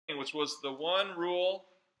which was the one rule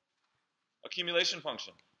accumulation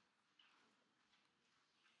function.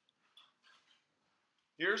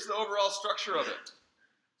 Here's the overall structure of it.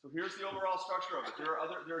 So here's the overall structure of it. There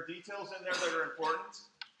are details in there that are important,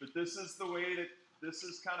 but this is the way that this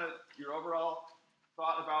is kind of your overall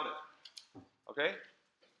thought about it. Okay?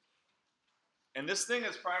 And this thing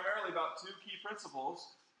is primarily about two key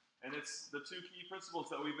principles, and it's the two key principles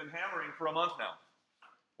that we've been hammering for a month now.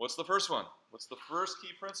 What's the first one? What's the first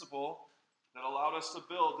key principle that allowed us to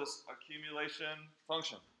build this accumulation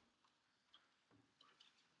function?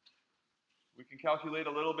 We can calculate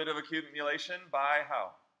a little bit of accumulation by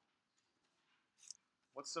how?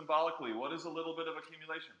 What's symbolically? What is a little bit of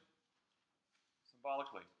accumulation?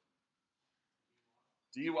 Symbolically.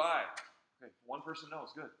 dy. Okay, one person knows,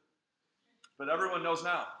 good. But everyone knows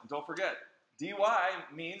now, and don't forget, dy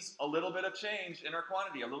means a little bit of change in our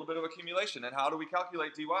quantity, a little bit of accumulation. And how do we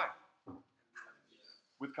calculate dy?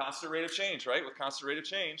 With constant rate of change, right? With constant rate of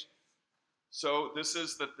change. So this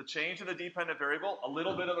is the change in the dependent variable, a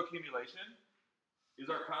little bit of accumulation, is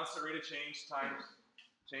our constant rate of change times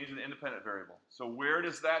change in the independent variable. So where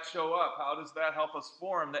does that show up? How does that help us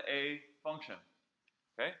form the a function?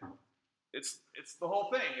 Okay? It's the whole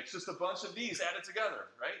thing. It's just a bunch of these added together,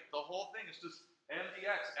 right? The whole thing is just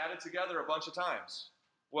mdx added together a bunch of times.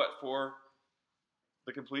 What, for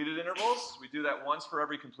the completed intervals? We do that once for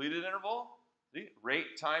every completed interval. See?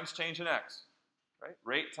 Rate times change in x, right?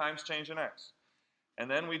 Rate times change in x. And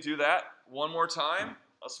then we do that one more time,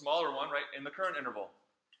 a smaller one, right, in the current interval.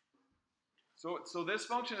 So this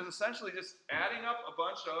function is essentially just adding up a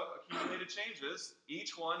bunch of accumulated changes.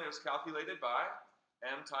 Each one is calculated by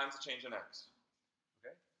m times the change in x.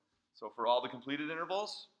 Okay? So for all the completed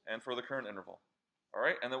intervals and for the current interval. All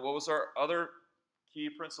right? And then what was our other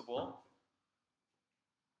key principle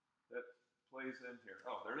that plays in here?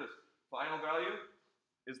 Oh, there it is. Final value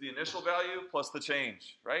is the initial value plus the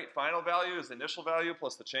change, right? Final value is the initial value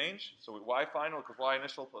plus the change. So y final equals y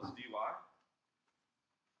initial plus dy.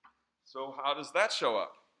 So how does that show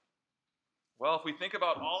up? Well, if we think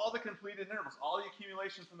about all the completed intervals, all the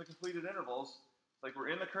accumulation from the completed intervals, like we're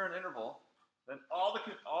in the current interval, then all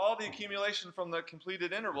the accumulation from the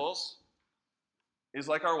completed intervals is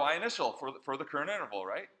like our y initial for the current interval,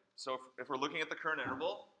 right? So if we're looking at the current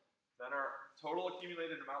interval, then our total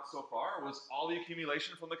accumulated amount so far was all the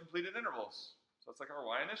accumulation from the completed intervals. So it's like our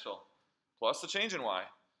y initial plus the change in y,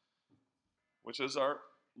 which is our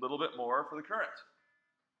little bit more for the current.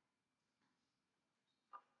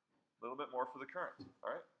 A little bit more for the current, all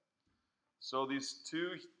right? So these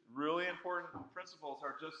two really important principles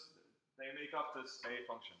are just, they make up this a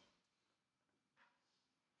function.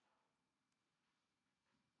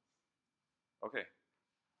 Okay.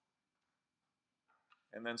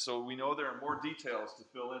 And then so we know there are more details to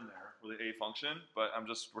fill in there for the a function, but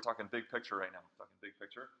we're talking big picture right now. We're talking big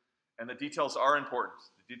picture. And the details are important.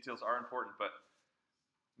 The details are important, but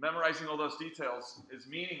memorizing all those details is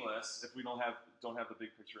meaningless if we don't have the big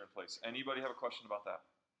picture in place. Anybody have a question about that?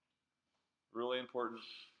 Really important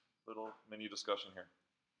little mini discussion here.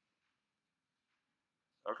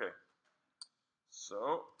 Okay.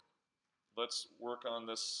 So let's work on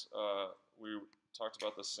this. We talked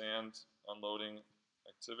about the sand unloading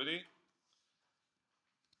activity.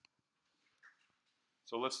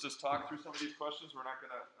 So let's just talk through some of these questions. We're not going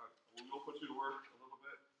to, we'll put you to work a little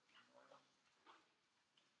bit.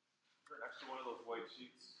 Next to one of those white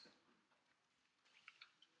sheets.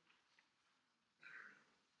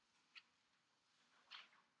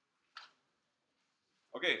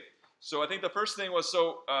 Okay, so I think the first thing was,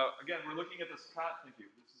 again, we're looking at this, thank you.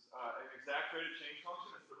 This is an exact rate of change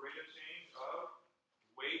function. It's the rate of change of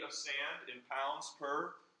weight of sand in pounds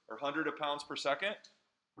per, or 100 of pounds per second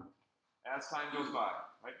as time goes by,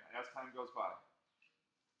 right? As time goes by.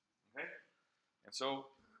 Okay? And so,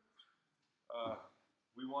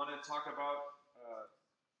 we want to talk about,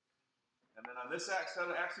 and then on this set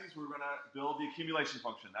of axes, we're going to build the accumulation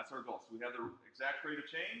function. That's our goal. So we have the exact rate of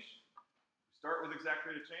change. We start with exact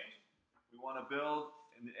rate of change. We want to build,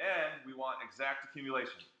 in the end, we want exact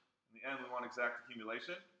accumulation. In the end, we want exact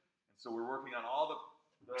accumulation. And so we're working on all the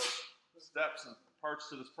steps and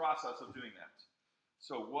parts to this process of doing that.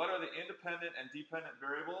 So what are the independent and dependent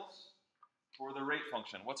variables for the rate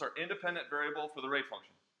function? What's our independent variable for the rate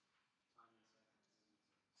function?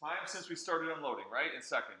 Time since we started unloading, right? In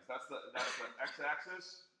seconds. That's the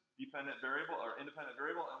x-axis, dependent variable, or independent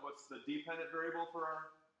variable. And what's the dependent variable for our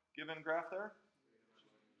given graph there?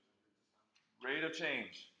 Rate of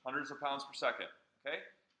change, hundreds of pounds per second. Okay?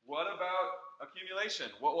 What about accumulation?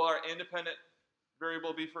 What will our independent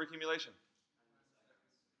variable be for accumulation?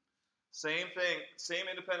 Same thing, same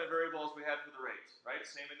independent variables we had for the rate, right?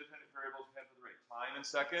 Same independent variables we had for the rate. Time in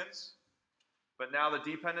seconds. But now the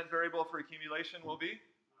dependent variable for accumulation will be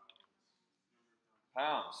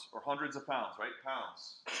pounds, or hundreds of pounds, right?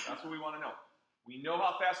 Pounds. That's what we want to know. We know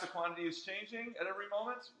how fast the quantity is changing at every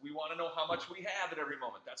moment. We want to know how much we have at every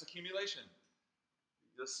moment. That's accumulation.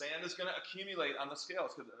 The sand is going to accumulate on the scale,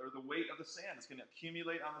 or the weight of the sand is going to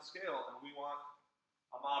accumulate on the scale, and we want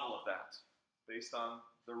a model of that based on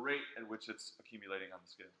the rate at which it's accumulating on the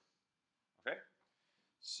scale. Okay?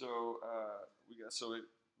 So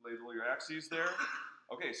label your axes there.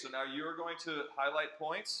 Okay, so now you're going to highlight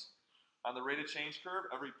points on the rate of change curve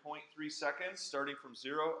every 0.3 seconds, starting from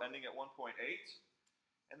 0, ending at 1.8.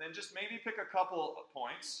 And then just maybe pick a couple of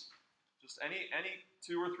points, just any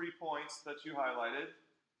 2 or 3 points that you highlighted,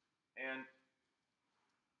 and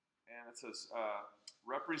it says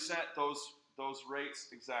represent those rates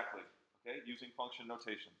exactly, okay, using function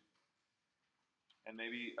notation. And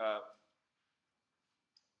maybe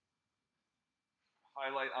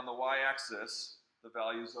highlight on the y-axis the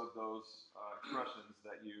values of those expressions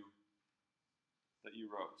that you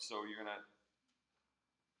wrote. So you're going to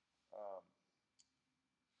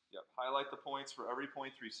highlight the points for every 0.3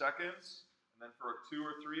 seconds, and then for 2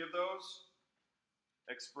 or 3 of those,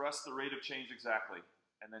 express the rate of change exactly,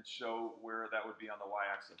 and then show where that would be on the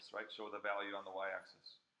y-axis, right? Show the value on the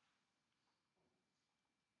y-axis.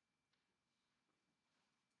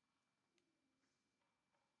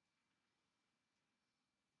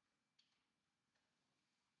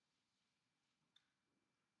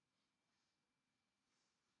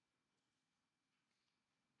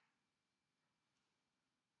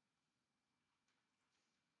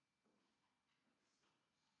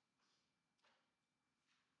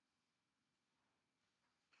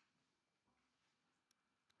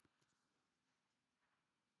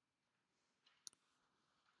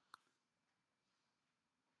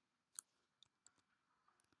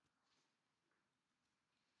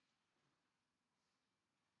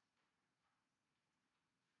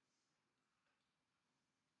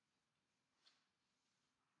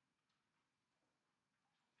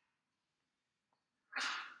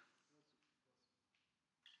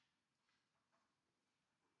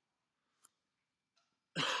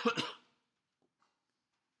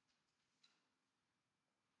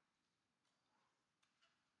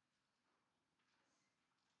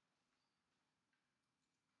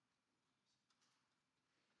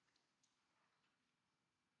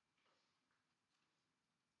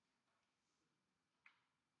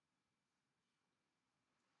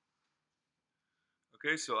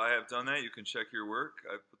 Okay, so I have done that. You can check your work.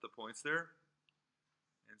 I've put the points there.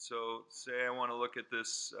 And so say I want to look at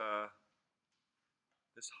this,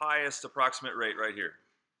 this highest approximate rate right here.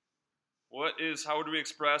 How would we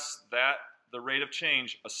express that, the rate of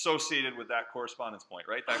change associated with that correspondence point,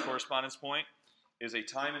 right? That correspondence point is a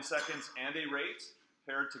time in seconds and a rate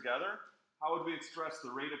paired together. How would we express the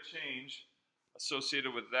rate of change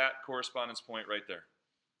associated with that correspondence point right there?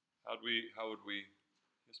 How would we,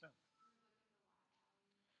 yes ma'am?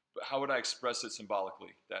 But how would I express it symbolically,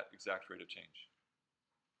 that exact rate of change?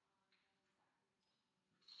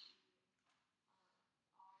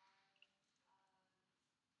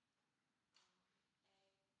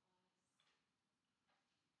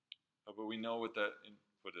 Oh, but we know what that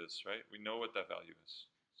input is, right? We know what that value is.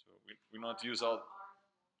 So we don't have to use all.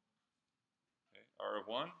 Okay, R of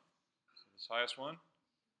 1, so this highest one.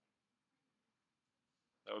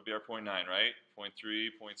 That would be our 0.9, right? 0.3,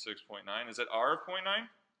 0.6, 0.9. Is it R of 0.9?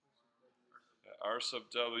 Yeah, R sub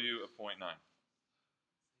W of 0.9.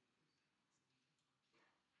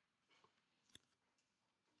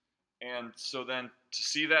 And so then to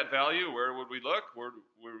see that value, where would we look? Where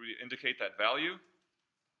would we indicate that value?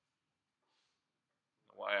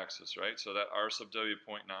 The y-axis, right? So that R sub W of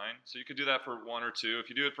 0.9. So you could do that for 1 or 2. If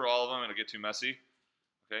you do it for all of them, it'll get too messy.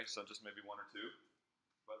 Okay, so just maybe 1 or 2.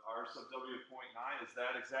 But R sub W of 0.9 is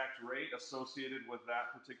that exact rate associated with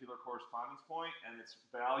that particular correspondence point, and its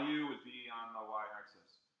value would be on the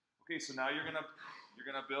y-axis. Okay, so now you're gonna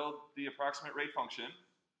build the approximate rate function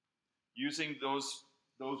using those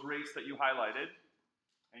rates that you highlighted,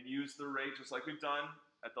 and use the rate just like we've done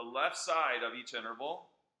at the left side of each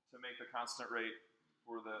interval to make the constant rate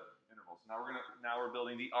for the intervals. Now we're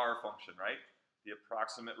building the R function, right? The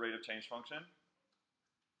approximate rate of change function.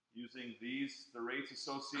 Using the rates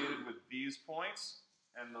associated with these points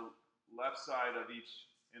and the left side of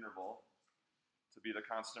each interval to be the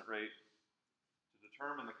constant rate, to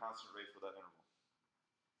determine the constant rate for that interval.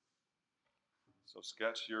 So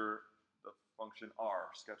sketch the function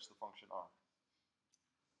R. Sketch the function R.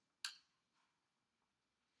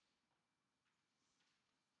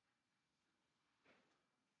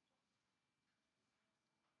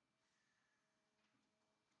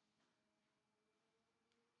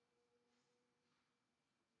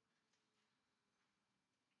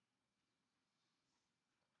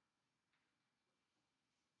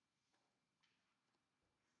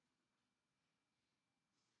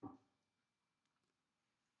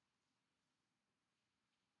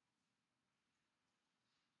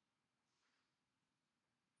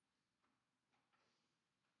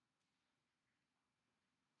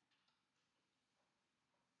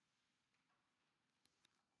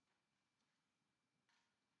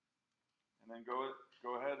 then go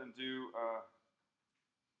ahead and do,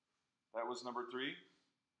 that was number 3.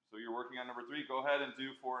 So you're working on number 3. Go ahead and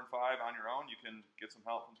do 4 and 5 on your own. You can get some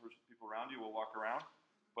help from people around you. We'll walk around.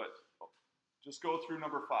 But just go through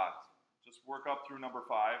number 5. Just work up through number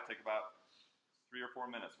 5. Take about 3 or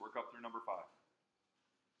 4 minutes. Work up through number 5.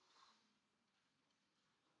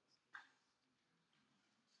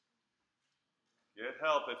 Get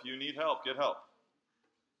help. If you need help, get help.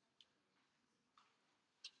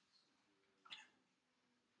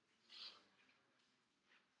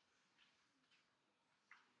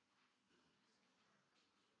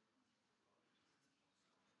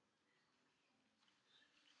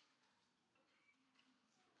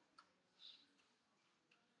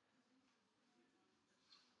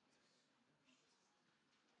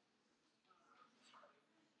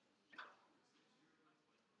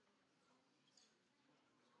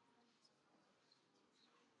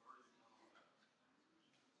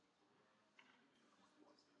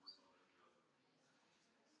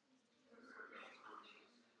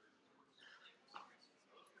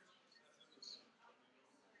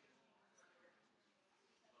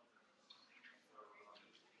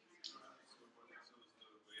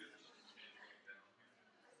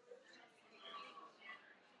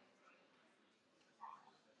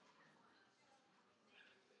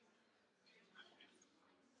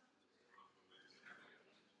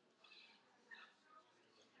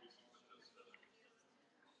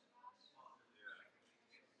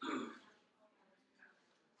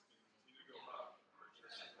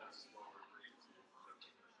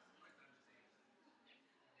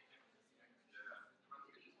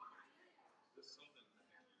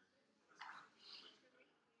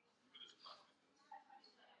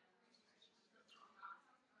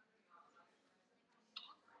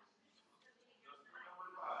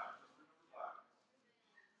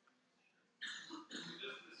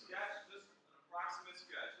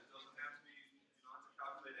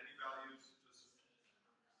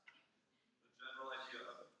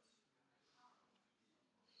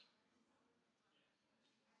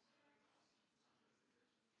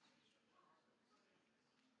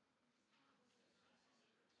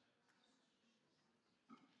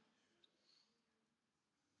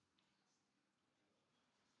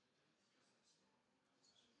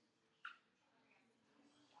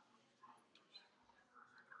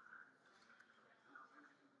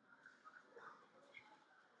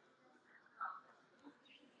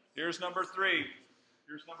 Here's number 3.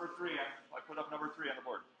 Here's number 3. I put up number 3 on the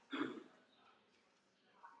board.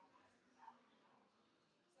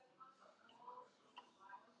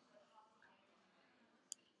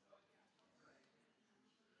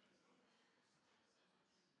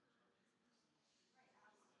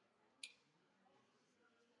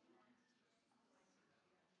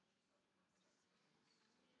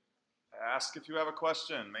 Ask if you have a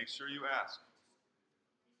question. Make sure you ask.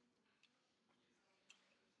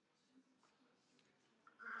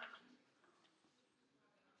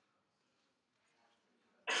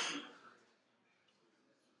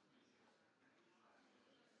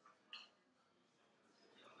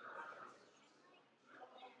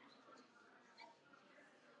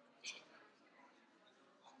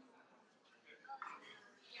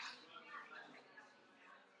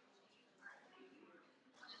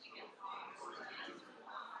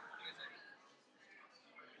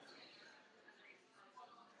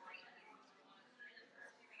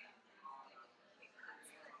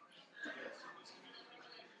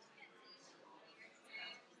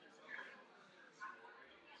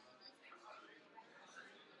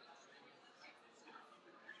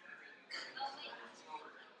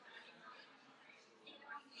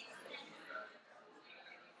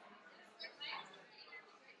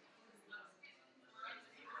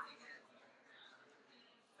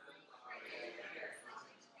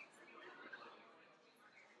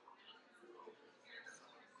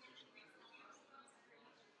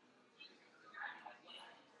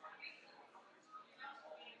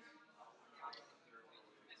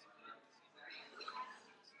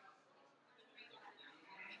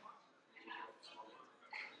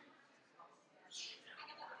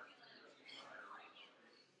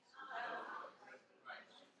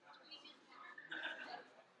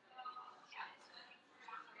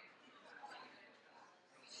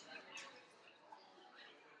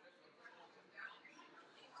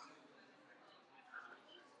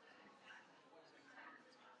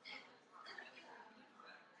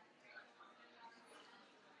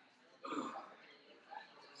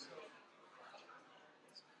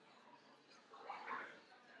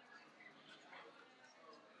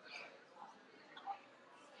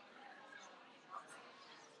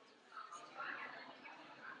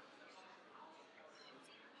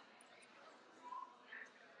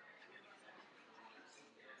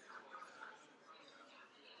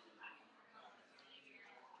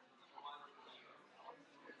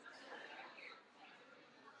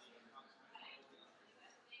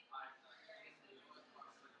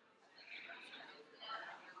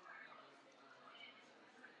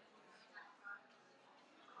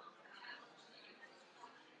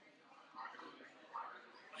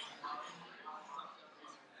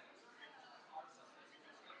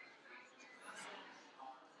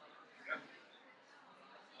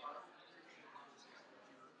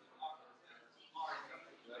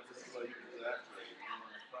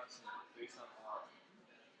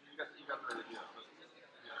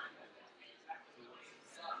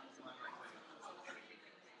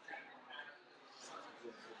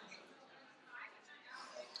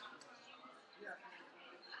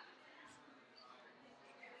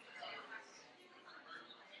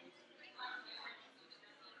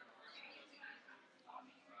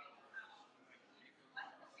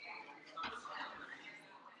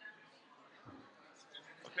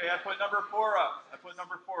 put number 4 up. I put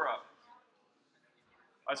number 4 up.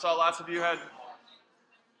 I saw lots of you had.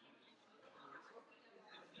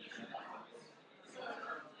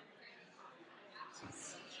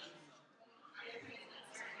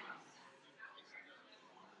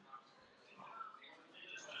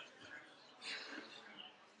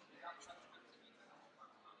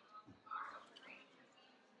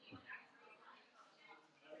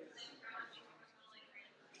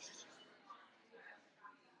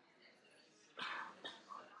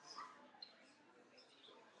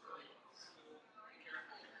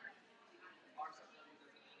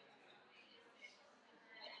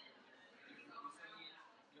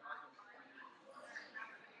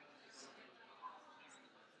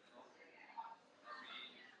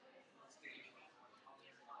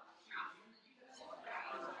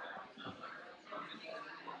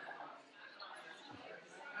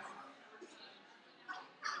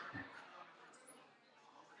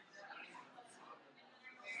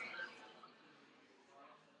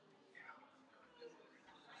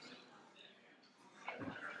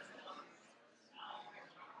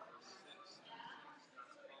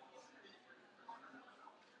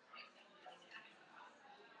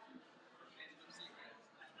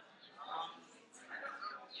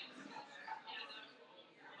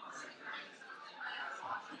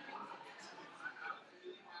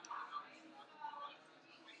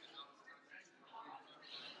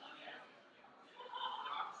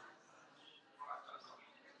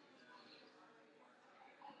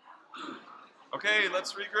 Okay,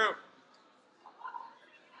 let's regroup.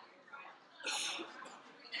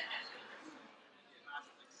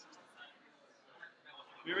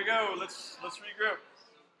 Here we go. Let's regroup.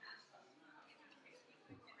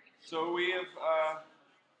 So we have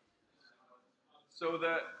so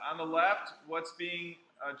that on the left, what's being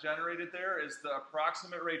generated there is the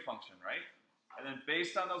approximate rate function, right? And then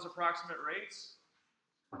based on those approximate rates,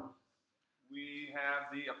 we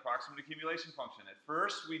have the approximate accumulation function. At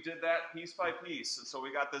first, we did that piece by piece. And so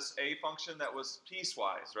we got this A function that was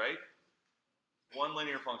piecewise, right? One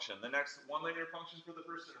linear function. The next, one linear function for the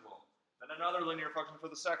first interval. Then another linear function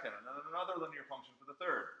for the second. And then another linear function for the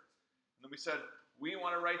third. And then we said, we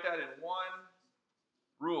want to write that in one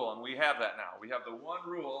rule. And we have that now. We have the one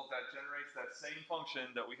rule that generates that same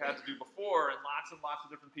function that we had to do before in lots and lots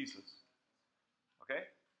of different pieces. Okay?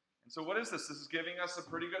 And so what is this? This is giving us a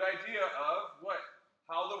pretty good idea of what?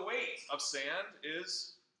 How the weight of sand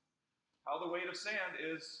is, what the weight of sand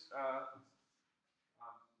is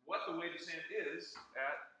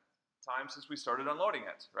at times since we started unloading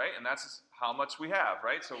it, right? And that's how much we have,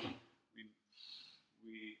 right? So we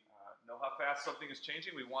know how fast something is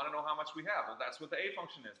changing. We want to know how much we have. Well, that's what the A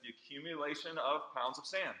function is, the accumulation of pounds of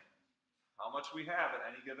sand. How much we have at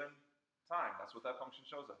any given time. That's what that function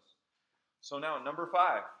shows us. So now, number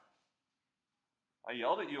 5. I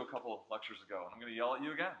yelled at you a couple of lectures ago, and I'm going to yell at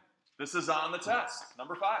you again. This is on the test.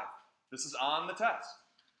 Number 5. This is on the test.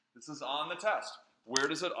 This is on the test. Where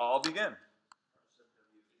does it all begin?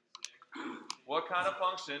 What kind of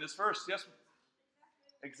function is first? Yes?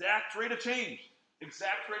 Exact rate of change.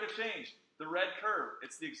 Exact rate of change. The red curve.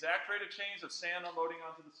 It's the exact rate of change of sand unloading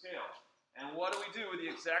onto the scale. And what do we do with the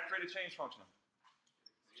exact rate of change function?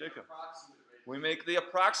 Jacob. We make the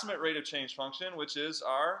approximate rate of change function, which is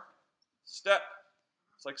our step.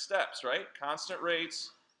 It's like steps, right? Constant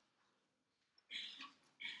rates.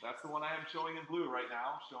 That's the one I am showing in blue right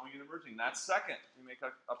now, showing it emerging. That's second. We make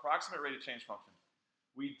an approximate rate of change function.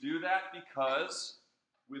 We do that because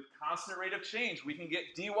with constant rate of change, we can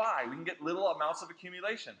get dy. We can get little amounts of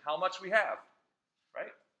accumulation. How much we have,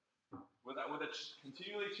 right? With a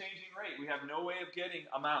continually changing rate, we have no way of getting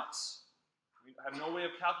amounts. We have no way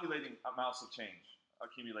of calculating amounts of change,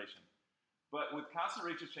 accumulation. But with constant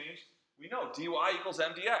rates of change, we know dy equals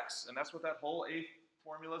mdx, and that's what that whole A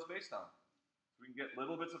formula is based on. We can get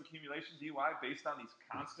little bits of accumulation dy based on these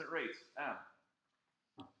constant rates, m.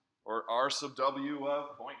 Or r sub w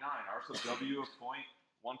of 0.9, r sub w of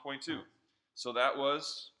 1.2. So that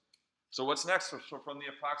was, so what's next? So from the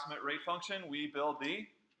approximate rate function, we build the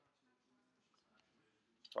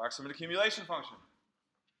approximate accumulation function.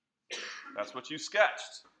 That's what you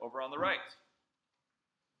sketched over on the right.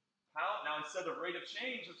 Now instead of rate of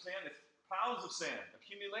change of sand, it's pounds of sand,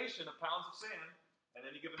 accumulation of pounds of sand at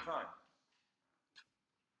any given time.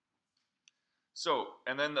 So,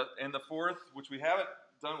 and then in the fourth, which we haven't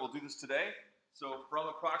done, we'll do this today. So from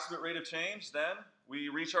approximate rate of change, then we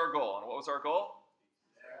reach our goal. And what was our goal?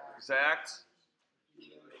 Exact.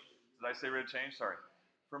 Did I say rate of change? Sorry.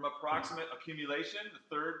 From approximate accumulation, the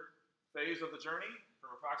third phase of the journey,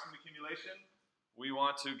 from approximate accumulation, we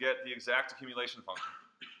want to get the exact accumulation function.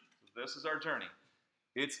 So this is our journey.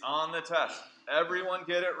 It's on the test. Everyone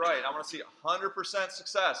get it right. I want to see 100%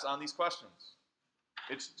 success on these questions.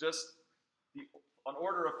 It's just an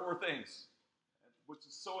order of 4 things, which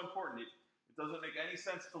is so important. It doesn't make any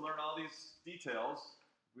sense to learn all these details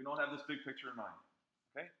if we don't have this big picture in mind.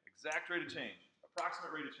 Okay? Exact rate of change,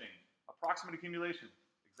 approximate rate of change, approximate accumulation,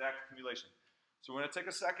 exact accumulation. So we're going to take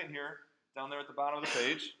a second here, down there at the bottom of the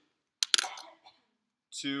page,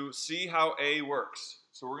 to see how A works.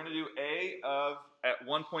 So we're going to do A at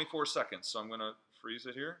 1.4 seconds. So I'm going to freeze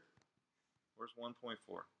it here. Where's 1.4?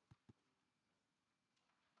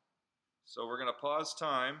 So we're going to pause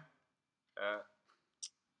time at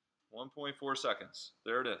 1.4 seconds.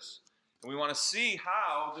 There it is. And we want to see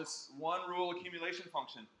how this one rule accumulation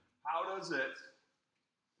function, how does it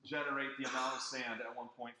generate the amount of sand at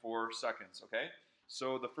 1.4 seconds, okay?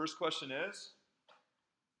 So the first question is,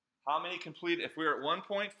 how many completed, if we're at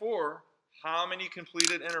 1.4, how many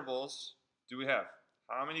completed intervals do we have?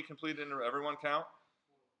 How many completed intervals? Everyone count?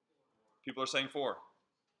 People are saying 4. Is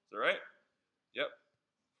that right? Yep,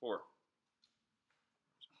 4.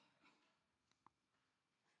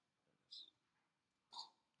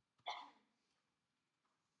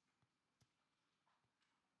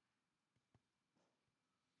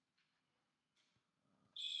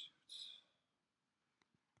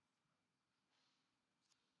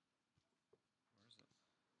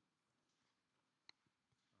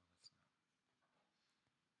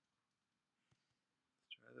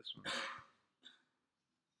 This one.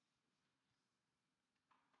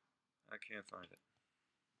 I can't find it.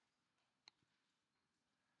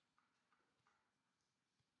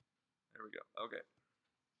 There we go. Okay.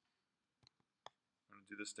 I'm going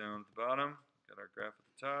to do this down at the bottom. Got our graph at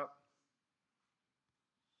the top.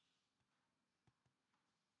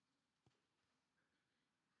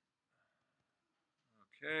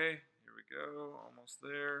 Okay, here we go. Almost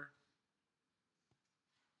there.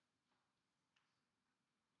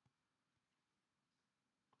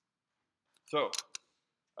 So,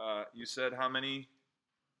 you said how many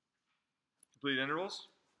complete intervals?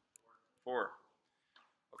 4.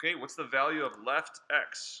 Okay, what's the value of left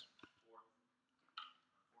x?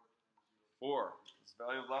 4. What's the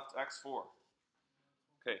value of left x 4?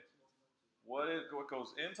 Okay, what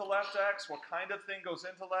goes into left x? What kind of thing goes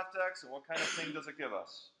into left x? And what kind of thing does it give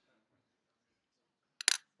us?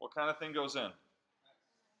 What kind of thing goes in?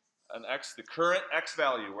 An x, the current x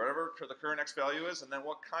value, wherever the current x value is, and then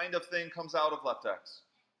what kind of thing comes out of left x?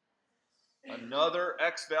 Another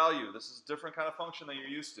x value. This is a different kind of function than you're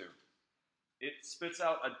used to. It spits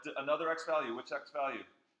out another x value. Which x value?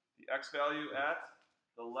 The x value at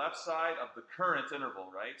the left side of the current interval,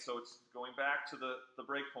 right? So it's going back to the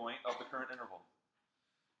breakpoint of the current interval.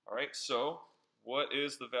 All right, so what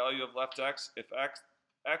is the value of left x if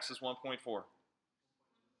x is 1.4?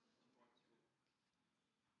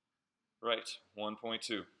 Right, 1.2. I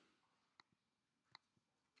need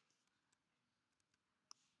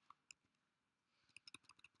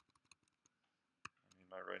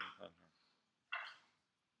my writing pen here.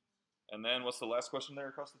 And then what's the last question there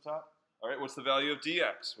across the top? All right, what's the value of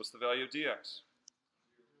dx? What's the value of dx?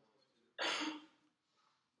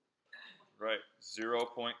 Right,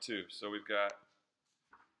 0.2. So we've got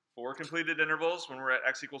 4 completed intervals when we're at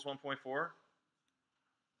x equals 1.4.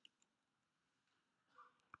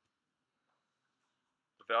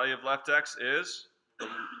 The value of left x is the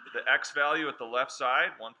x value at the left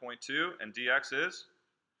side, 1.2, and dx is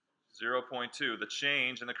 0.2, the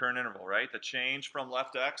change in the current interval, right? The change from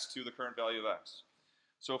left x to the current value of x.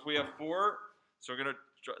 So if we have 4, so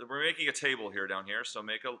we're making a table here down here, so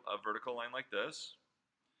make a vertical line like this.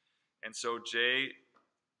 And so J1,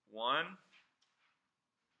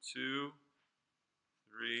 2,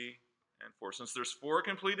 3, and 4. Since there's 4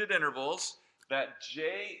 completed intervals, that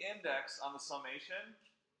J index on the summation,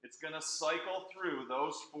 it's going to cycle through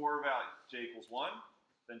those 4 values. J equals 1,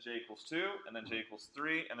 then J equals 2, and then J equals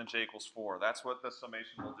 3, and then J equals 4. That's what the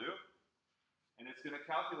summation will do. And it's going to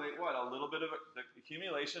calculate what? A little bit of the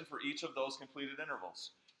accumulation for each of those completed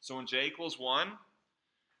intervals. So when J equals 1,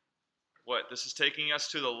 what? This is taking us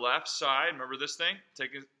to the left side. Remember this thing?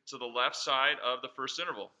 Taking it to the left side of the first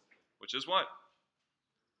interval, which is what?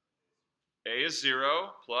 A is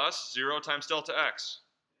 0 plus 0 times delta x.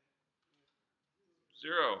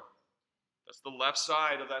 0. That's the left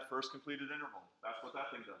side of that first completed interval. That's what that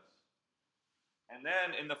thing does. And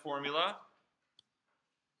then in the formula,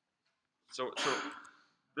 so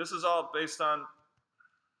this is all based on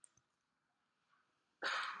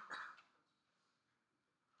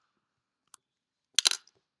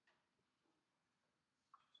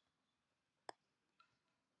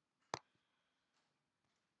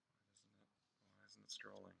why isn't it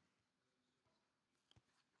scrolling?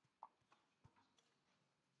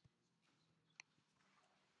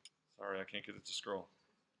 Sorry, I can't get it to scroll.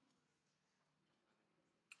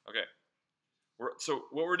 Okay. So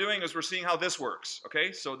what we're doing is we're seeing how this works.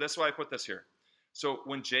 Okay, so that's why I put this here. So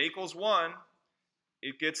when j equals 1,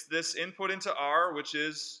 it gets this input into R, which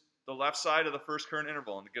is the left side of the first current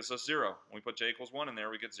interval, and it gives us 0. When we put j equals 1 in there,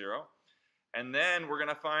 we get 0. And then we're going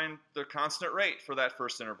to find the constant rate for that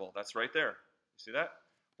first interval. That's right there. You see that?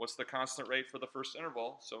 What's the constant rate for the first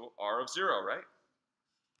interval? So R of 0, right?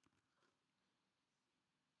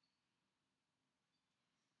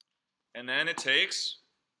 And then it takes,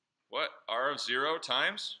 what? R of 0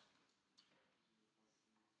 times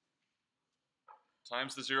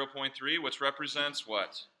the 0.3, which represents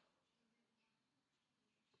what?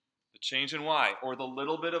 The change in y, or the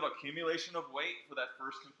little bit of accumulation of weight for that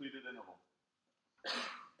first completed interval.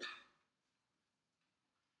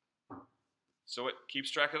 So it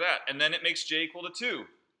keeps track of that. And then it makes j equal to 2.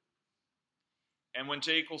 And when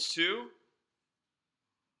j equals 2,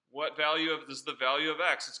 what value is the value of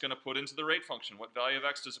x it's going to put into the rate function? What value of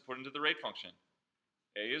x does it put into the rate function?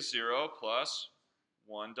 A is 0 plus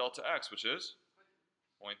 1 delta x, which is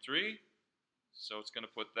 0.3. So it's going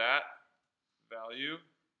to put that value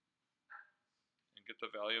and get the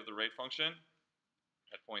value of the rate function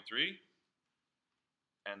at 0.3.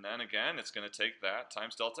 And then again, it's going to take that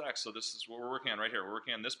times delta x. So this is what we're working on right here. We're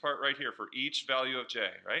working on this part right here for each value of j,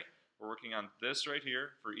 right? We're working on this right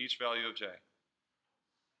here for each value of j.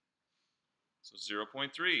 So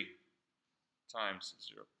 0.3 times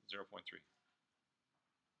 0.3.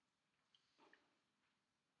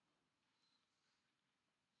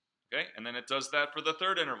 Okay, and then it does that for the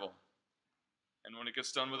third interval. And when it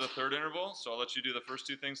gets done with the third interval, so I'll let you do the first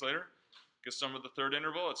two things later. Gets done with the third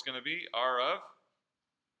interval, it's going to be R of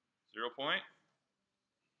 0.6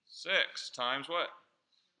 times what?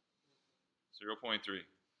 0.3.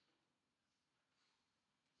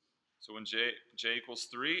 So when j equals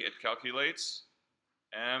 3, it calculates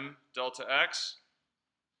m delta x.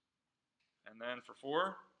 And then for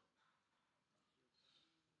 4,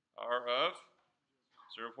 R of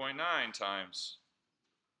 0.9 times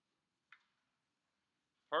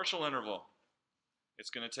partial interval. It's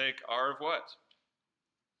going to take R of what?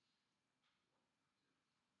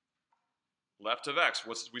 Left of x.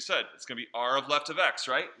 What we said? It's going to be R of left of x,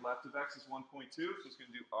 right? Left of x is 1.2, so it's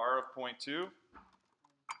going to do R of 0.2.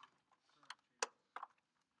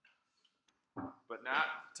 But not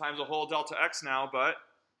times a whole delta x now, but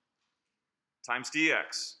times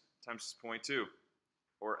dx times 0.2,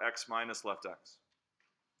 or x minus left x.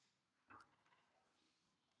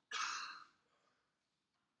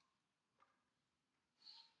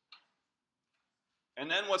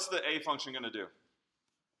 And then what's the a function going to do?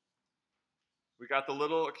 We got the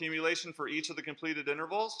little accumulation for each of the completed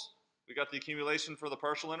intervals. We got the accumulation for the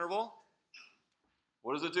partial interval.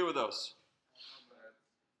 What does it do with those?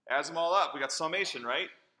 Adds them all up. We got summation, right?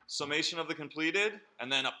 Summation of the completed,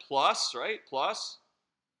 and then a plus, right? Plus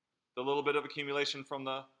the little bit of accumulation from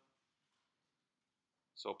the,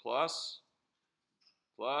 so plus,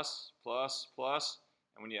 plus, plus, plus,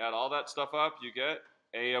 and when you add all that stuff up, you get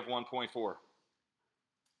a of 1.4.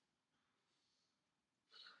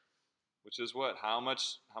 Which is what? How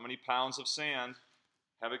many pounds of sand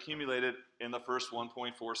have accumulated in the first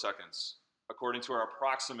 1.4 seconds, according to our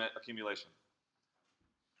approximate accumulation.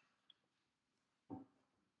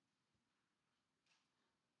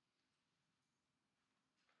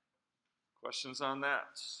 Questions on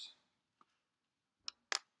that?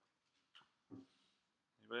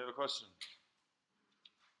 Anybody have a question?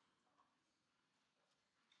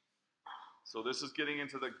 So this is getting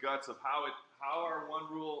into the guts of how our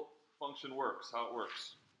one rule function works, how it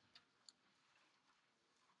works.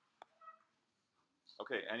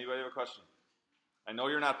 Okay, anybody have a question? I know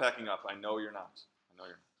you're not packing up. I know you're not.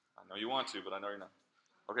 I know you want to, but I know you're not.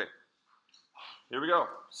 Okay, here we go.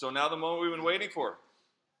 So now the moment we've been waiting for.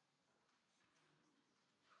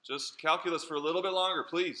 Just calculus for a little bit longer,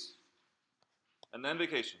 please. And then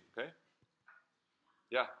vacation, okay?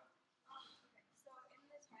 Yeah.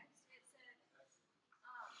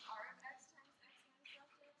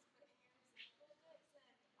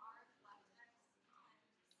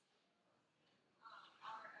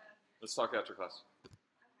 Let's talk after class.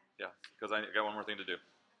 Yeah, because I got one more thing to do.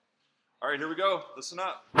 All right, here we go. Listen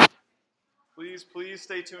up. Please, please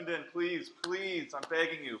stay tuned in. Please, please, I'm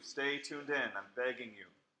begging you, stay tuned in. I'm begging you.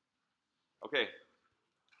 Okay.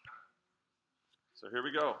 So here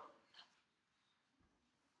we go.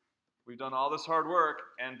 We've done all this hard work,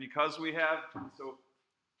 and because we have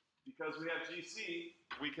GC,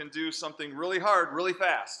 we can do something really hard, really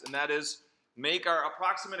fast, and that is make our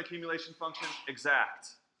approximate accumulation function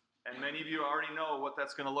exact. And many of you already know what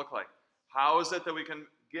that's going to look like. How is it that we can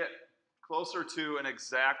get closer to an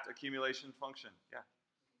exact accumulation function. Yeah.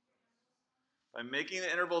 By making the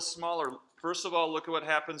intervals smaller, first of all, look at what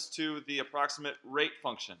happens to the approximate rate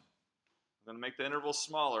function. I'm going to make the interval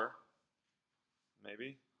smaller.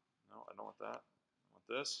 Maybe. No, I don't want that. I want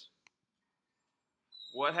this.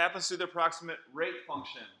 What happens to the approximate rate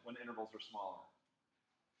function when intervals are smaller?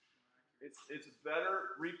 It's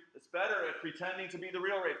better at pretending to be the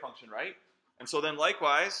real rate function, right? And so then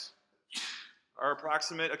likewise, our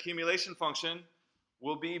approximate accumulation function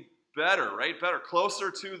will be better, right? Better, closer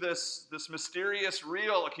to this mysterious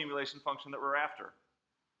real accumulation function that we're after.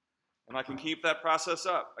 And I can keep that process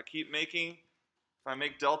up. I keep making, if I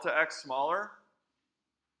make delta x smaller,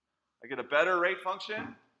 I get a better rate function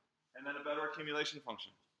and then a better accumulation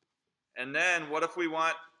function. And then what if we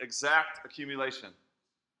want exact accumulation?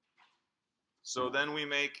 So then we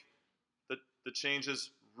make the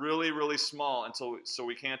changes really, really small so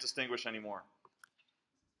we can't distinguish anymore.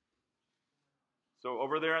 So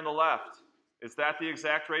over there on the left, is that the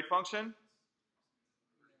exact rate function?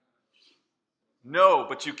 No,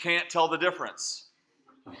 but you can't tell the difference.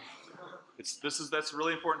 That's a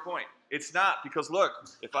really important point. It's not, because look,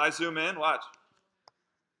 if I zoom in, watch.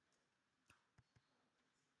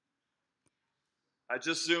 I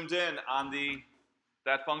just zoomed in on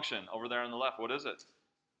that function over there on the left. What is it?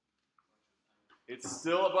 It's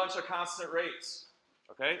still a bunch of constant rates.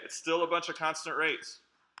 Okay? It's still a bunch of constant rates.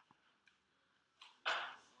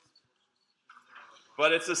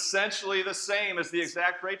 But it's essentially the same as the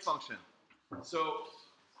exact rate function. So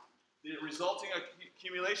the resulting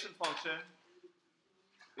accumulation function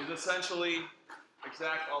is essentially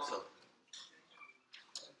exact also.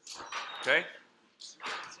 Okay?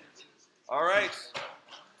 All right.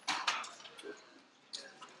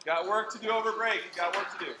 Got work to do over break. Got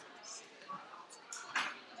work to do.